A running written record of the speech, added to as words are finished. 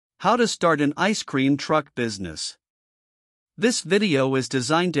How to start an ice cream truck business. This video is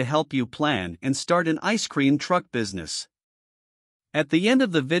designed to help you plan and start an ice cream truck business. At the end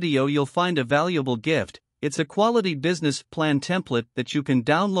of the video you'll find a valuable gift. It's a quality business plan template that you can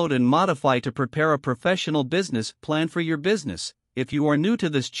download and modify to prepare a professional business plan for your business. If you are new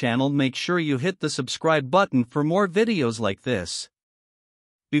to this channel, make sure you hit the subscribe button for more videos like this.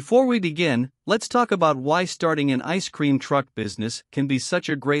 Before we begin, let's talk about why starting an ice cream truck business can be such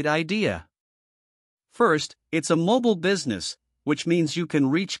a great idea. First, it's a mobile business, which means you can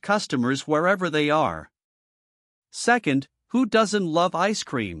reach customers wherever they are. Second, who doesn't love ice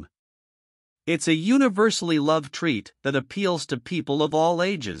cream? It's a universally loved treat that appeals to people of all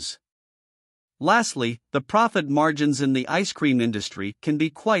ages. Lastly, the profit margins in the ice cream industry can be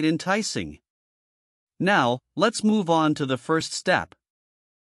quite enticing. Now, let's move on to the first step.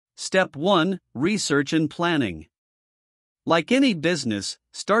 Step 1: Research and planning. Like any business,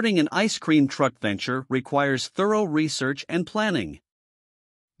 starting an ice cream truck venture requires thorough research and planning.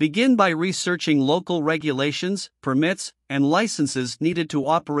 Begin by researching local regulations, permits, and licenses needed to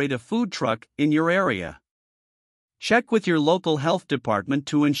operate a food truck in your area. Check with your local health department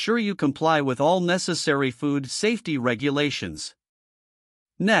to ensure you comply with all necessary food safety regulations.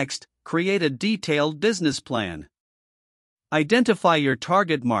 Next, create a detailed business plan. Identify your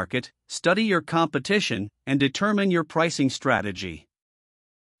target market, study your competition, and determine your pricing strategy.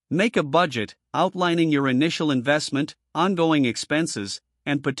 Make a budget, outlining your initial investment, ongoing expenses,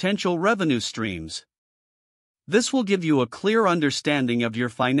 and potential revenue streams. This will give you a clear understanding of your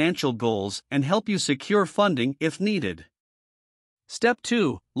financial goals and help you secure funding if needed. Step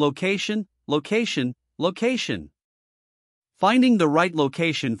 2: Location, location, location. Finding the right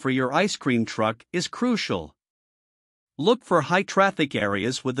location for your ice cream truck is crucial. Look for high-traffic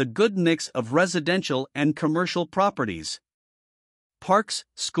areas with a good mix of residential and commercial properties. Parks,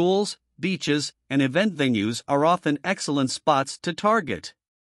 schools, beaches, and event venues are often excellent spots to target.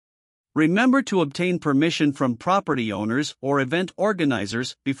 Remember to obtain permission from property owners or event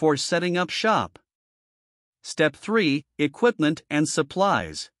organizers before setting up shop. Step 3: Equipment and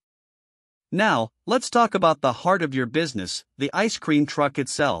supplies. Now, let's talk about the heart of your business, the ice cream truck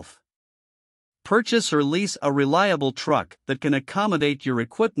itself. Purchase or lease a reliable truck that can accommodate your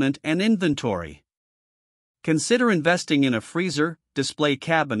equipment and inventory. Consider investing in a freezer, display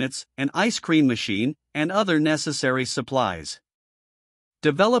cabinets, an ice cream machine, and other necessary supplies.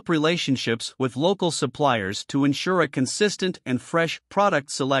 Develop relationships with local suppliers to ensure a consistent and fresh product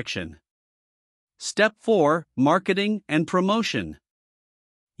selection. Step 4: Marketing and promotion.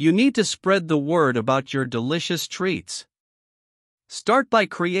 You need to spread the word about your delicious treats. Start by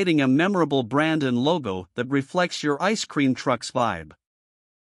creating a memorable brand and logo that reflects your ice cream truck's vibe.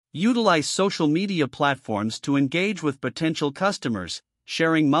 Utilize social media platforms to engage with potential customers,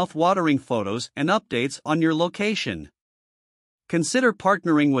 sharing mouth-watering photos and updates on your location. Consider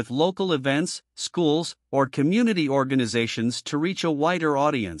partnering with local events, schools, or community organizations to reach a wider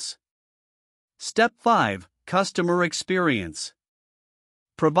audience. Step 5: Customer experience.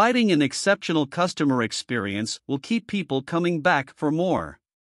 Providing an exceptional customer experience will keep people coming back for more.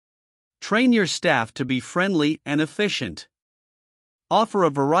 Train your staff to be friendly and efficient. Offer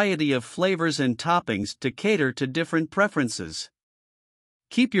a variety of flavors and toppings to cater to different preferences.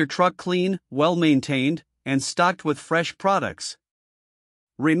 Keep your truck clean, well-maintained, and stocked with fresh products.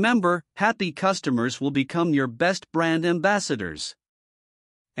 Remember, happy customers will become your best brand ambassadors.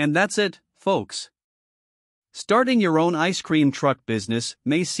 And that's it, folks. Starting your own ice cream truck business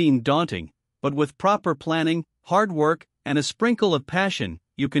may seem daunting, but with proper planning, hard work, and a sprinkle of passion,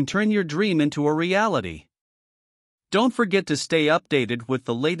 you can turn your dream into a reality. Don't forget to stay updated with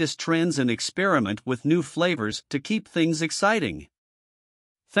the latest trends and experiment with new flavors to keep things exciting.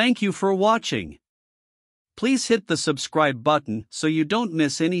 Thank you for watching. Please hit the subscribe button so you don't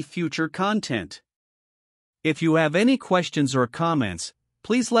miss any future content. If you have any questions or comments,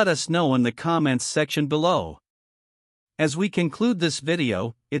 please let us know in the comments section below. As we conclude this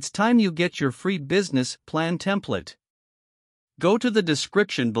video, it's time you get your free business plan template. Go to the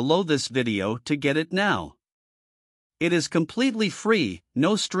description below this video to get it now. It is completely free,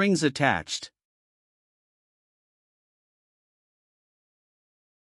 no strings attached.